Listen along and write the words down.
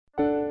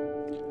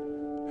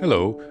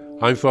Hello,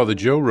 I'm Father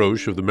Joe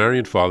Roche of the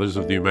Marian Fathers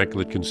of the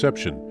Immaculate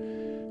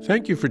Conception.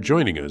 Thank you for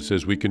joining us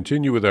as we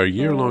continue with our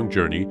year-long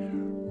journey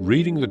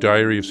reading the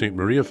diary of St.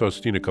 Maria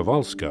Faustina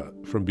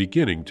Kowalska from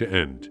beginning to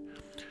end.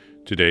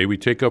 Today we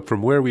take up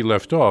from where we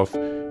left off,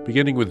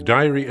 beginning with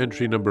diary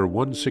entry number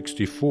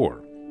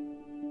 164.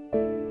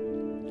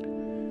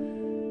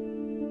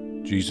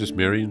 Jesus,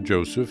 Mary, and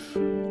Joseph,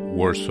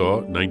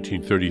 Warsaw,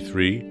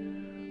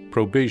 1933,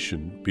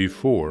 probation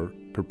before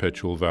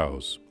perpetual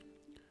vows.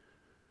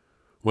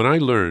 When I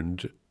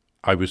learned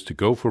I was to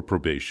go for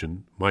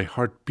probation, my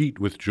heart beat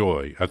with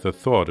joy at the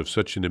thought of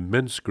such an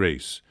immense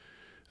grace,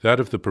 that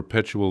of the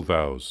perpetual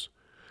vows.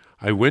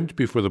 I went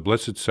before the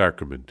Blessed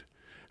Sacrament,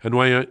 and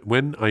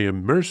when I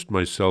immersed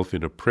myself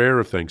in a prayer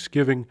of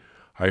thanksgiving,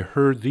 I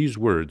heard these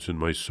words in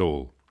my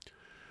soul.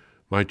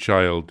 My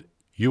child,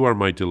 you are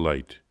my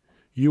delight.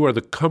 You are the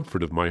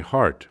comfort of my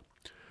heart.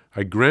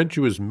 I grant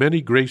you as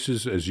many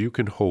graces as you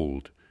can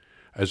hold.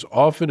 As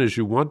often as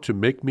you want to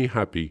make me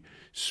happy,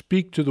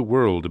 speak to the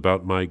world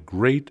about my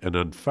great and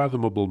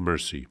unfathomable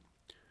mercy.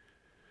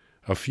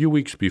 A few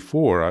weeks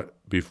before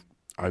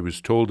I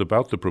was told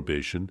about the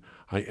probation,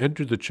 I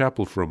entered the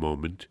chapel for a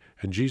moment,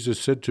 and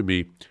Jesus said to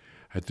me,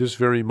 "At this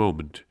very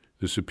moment,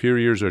 the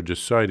superiors are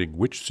deciding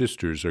which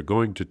sisters are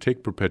going to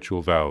take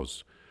perpetual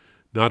vows.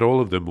 Not all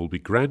of them will be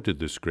granted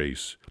this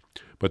grace,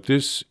 but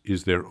this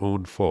is their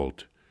own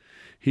fault.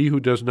 He who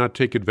does not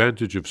take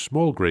advantage of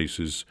small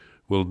graces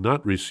will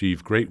not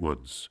receive great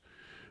ones.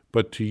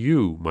 But to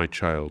you, my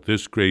child,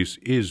 this grace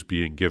is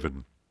being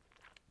given."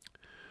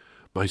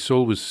 My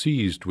soul was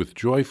seized with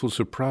joyful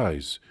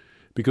surprise,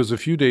 because a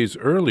few days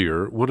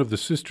earlier one of the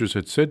sisters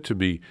had said to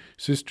me,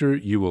 "Sister,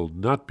 you will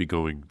not be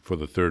going for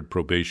the third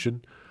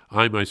probation.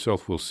 I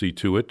myself will see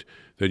to it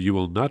that you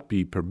will not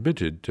be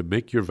permitted to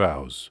make your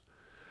vows."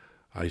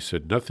 I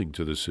said nothing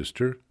to the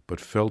sister,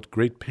 but felt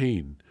great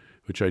pain,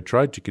 which I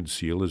tried to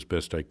conceal as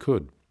best I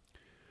could.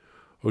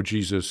 "O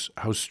Jesus,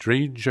 how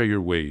strange are your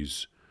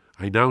ways!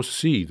 I now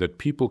see that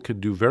people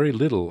can do very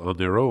little on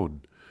their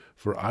own,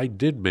 for I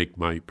did make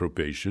my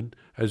probation,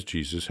 as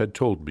Jesus had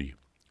told me.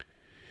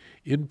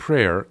 In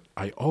prayer,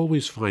 I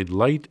always find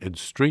light and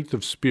strength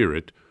of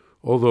spirit,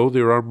 although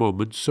there are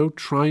moments so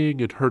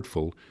trying and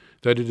hurtful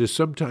that it is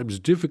sometimes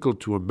difficult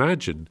to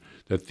imagine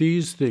that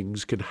these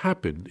things can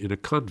happen in a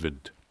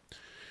convent.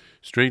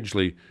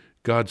 Strangely,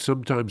 God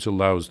sometimes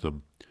allows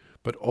them,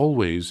 but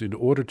always in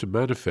order to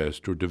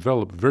manifest or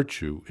develop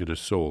virtue in a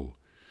soul.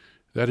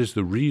 That is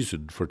the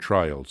reason for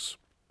trials.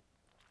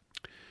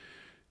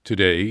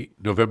 Today,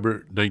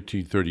 November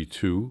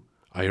 1932,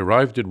 I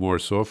arrived in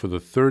Warsaw for the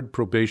third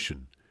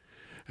probation.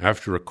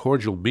 After a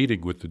cordial meeting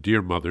with the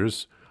dear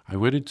mothers, I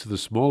went into the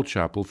small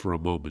chapel for a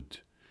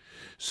moment.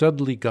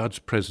 Suddenly God's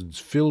presence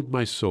filled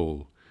my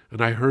soul,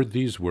 and I heard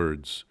these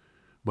words,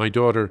 "My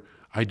daughter,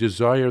 I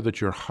desire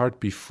that your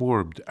heart be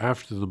formed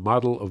after the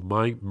model of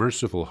my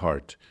merciful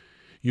heart.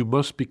 You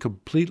must be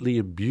completely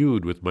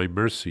imbued with my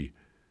mercy."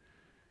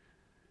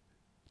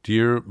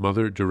 Dear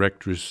Mother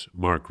Directress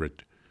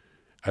Margaret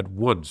at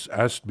once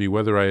asked me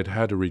whether I had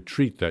had a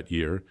retreat that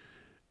year,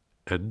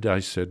 and I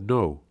said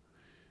no.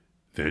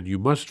 "Then you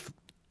must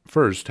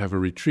first have a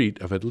retreat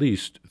of at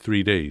least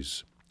 3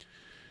 days.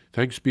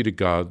 Thanks be to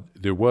God,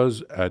 there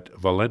was at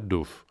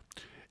Wallendorf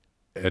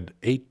an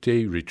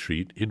 8-day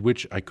retreat in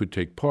which I could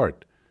take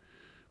part.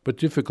 But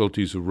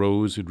difficulties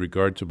arose in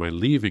regard to my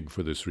leaving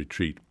for this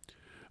retreat.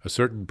 A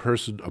certain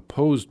person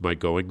opposed my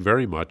going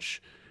very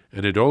much,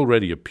 and it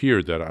already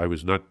appeared that I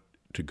was not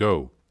to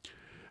go.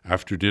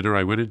 After dinner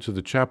I went into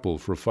the chapel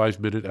for a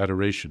 5-minute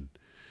adoration.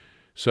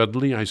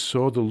 Suddenly I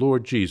saw the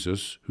Lord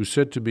Jesus, who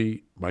said to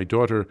me, "My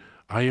daughter,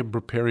 I am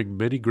preparing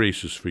many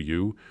graces for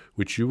you,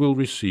 which you will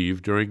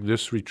receive during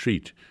this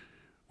retreat,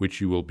 which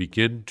you will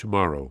begin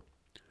tomorrow."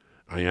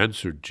 I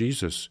answered,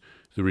 "Jesus,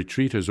 the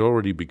retreat has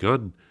already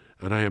begun,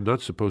 and I am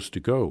not supposed to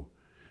go."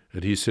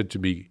 And he said to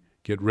me,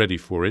 "Get ready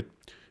for it,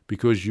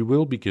 because you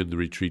will begin the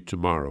retreat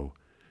tomorrow.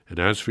 And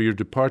as for your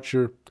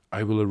departure,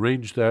 I will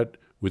arrange that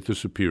with the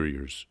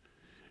superiors."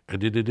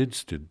 And in an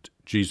instant,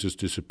 Jesus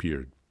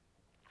disappeared.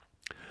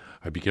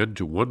 I began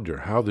to wonder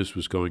how this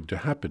was going to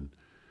happen,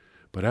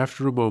 but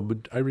after a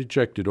moment I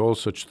rejected all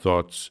such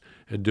thoughts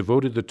and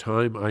devoted the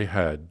time I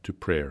had to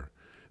prayer,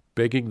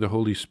 begging the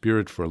Holy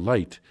Spirit for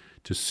light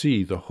to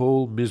see the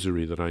whole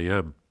misery that I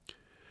am.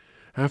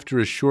 After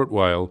a short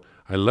while,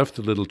 I left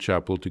the little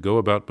chapel to go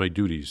about my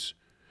duties.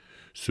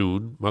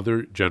 Soon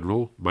Mother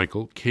General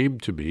Michael came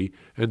to me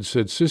and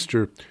said,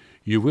 "Sister,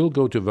 you will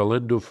go to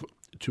Wallendorf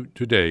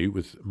today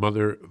with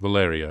Mother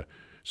Valeria,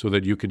 so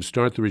that you can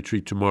start the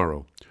retreat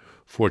tomorrow.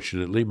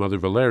 Fortunately, Mother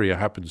Valeria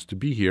happens to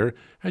be here,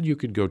 and you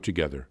can go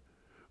together."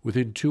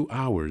 Within 2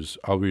 hours,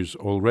 I was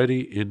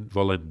already in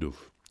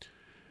Wallendorf.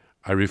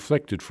 I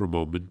reflected for a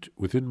moment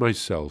within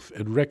myself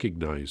and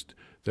recognized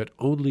that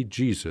only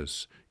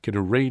Jesus can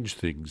arrange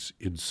things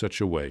in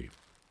such a way.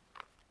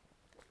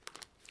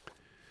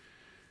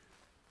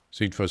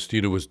 St.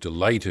 Faustina was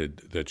delighted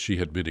that she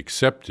had been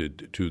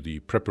accepted to the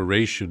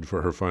preparation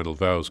for her final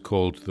vows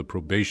called the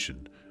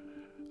probation.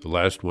 The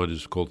last one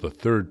is called the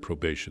third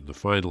probation, the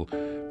final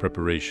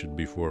preparation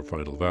before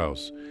final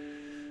vows.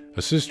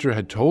 A sister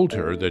had told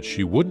her that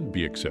she wouldn't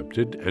be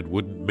accepted and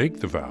wouldn't make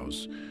the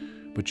vows,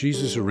 but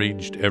Jesus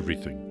arranged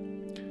everything.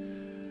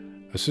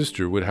 A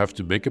sister would have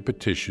to make a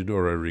petition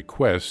or a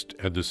request,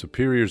 and the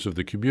superiors of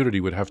the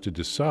community would have to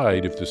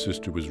decide if the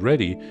sister was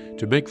ready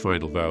to make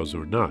final vows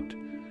or not,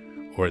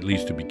 or at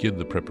least to begin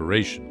the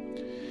preparation.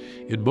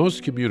 In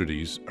most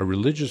communities, a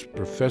religious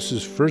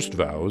professes first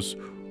vows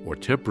or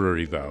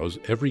temporary vows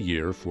every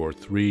year for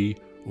 3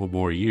 or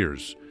more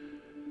years.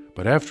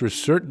 But after a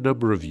certain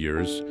number of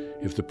years,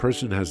 if the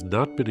person has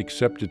not been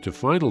accepted to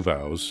final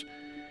vows,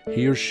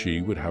 he or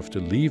she would have to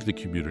leave the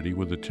community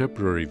when the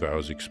temporary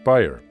vows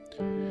expire.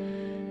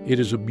 It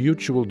is a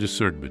mutual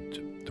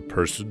discernment. The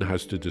person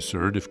has to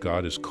discern if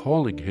God is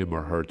calling him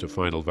or her to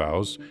final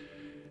vows,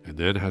 and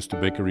then has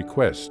to make a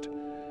request,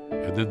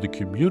 and then the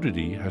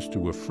community has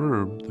to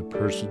affirm the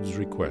person's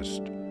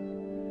request.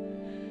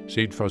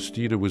 St.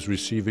 Faustina was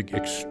receiving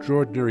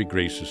extraordinary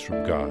graces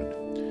from God.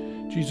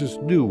 Jesus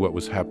knew what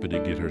was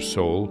happening in her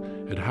soul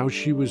and how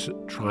she was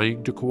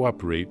trying to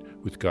cooperate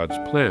with God's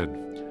plan.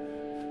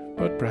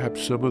 But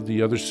perhaps some of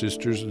the other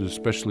sisters, and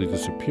especially the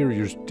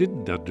superiors,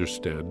 didn't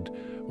understand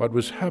what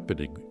was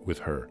happening with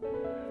her.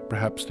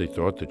 Perhaps they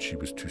thought that she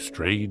was too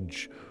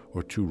strange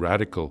or too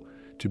radical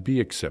to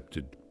be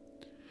accepted.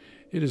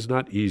 It is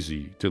not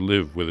easy to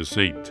live with a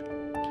saint.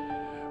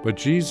 But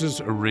Jesus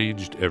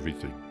arranged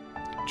everything,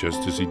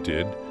 just as he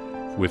did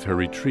with her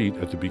retreat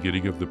at the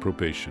beginning of the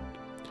probation.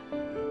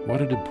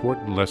 What an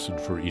important lesson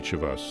for each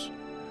of us.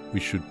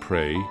 We should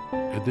pray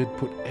and then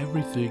put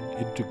everything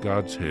into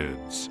God's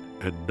hands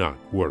and not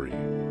worry.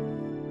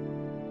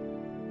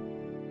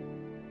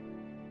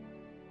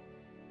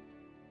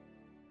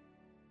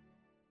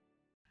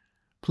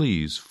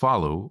 Please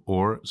follow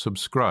or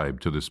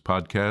subscribe to this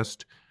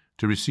podcast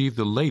to receive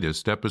the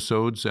latest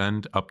episodes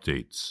and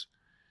updates.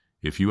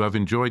 If you have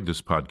enjoyed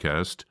this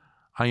podcast,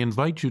 I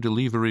invite you to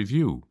leave a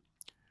review.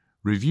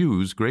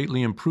 Reviews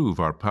greatly improve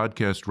our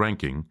podcast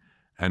ranking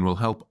and will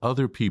help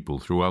other people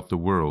throughout the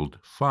world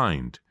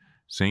find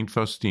St.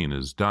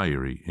 Faustina's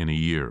Diary in a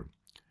Year.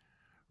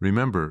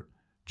 Remember,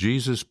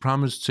 Jesus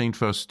promised St.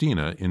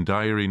 Faustina in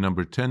Diary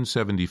number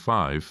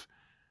 1075,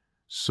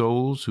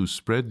 souls who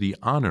spread the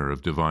honor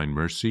of divine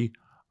mercy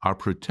are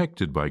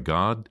protected by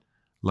God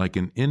like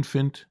an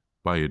infant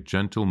by a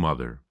gentle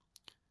mother.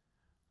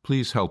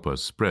 Please help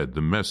us spread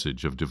the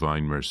message of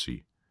divine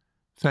mercy.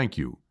 Thank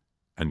you,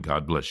 and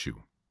God bless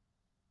you.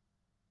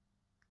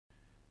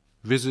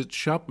 Visit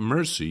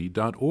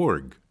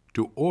shopmercy.org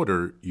to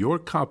order your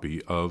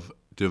copy of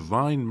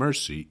Divine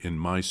Mercy in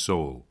My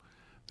Soul,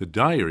 the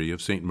Diary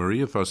of St.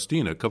 Maria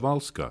Faustina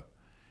Kowalska.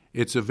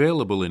 It's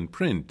available in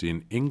print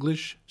in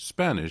English,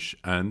 Spanish,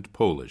 and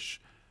Polish,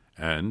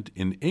 and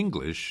in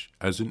English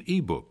as an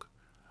e-book,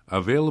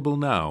 available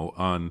now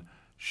on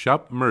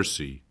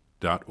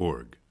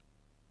shopmercy.org.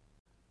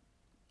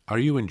 Are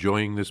you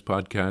enjoying this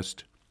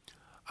podcast?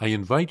 I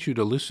invite you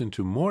to listen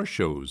to more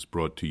shows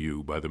brought to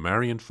you by the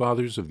Marian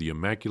Fathers of the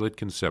Immaculate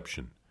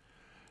Conception.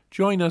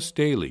 Join us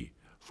daily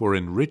for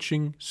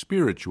enriching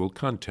spiritual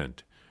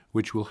content,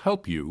 which will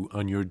help you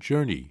on your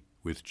journey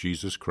with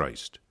Jesus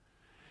Christ.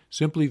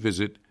 Simply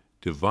visit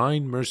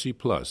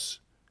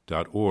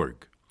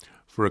DivineMercyPlus.org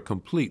for a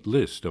complete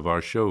list of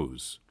our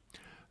shows.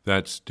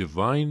 That's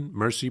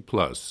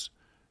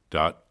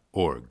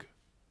DivineMercyPlus.org.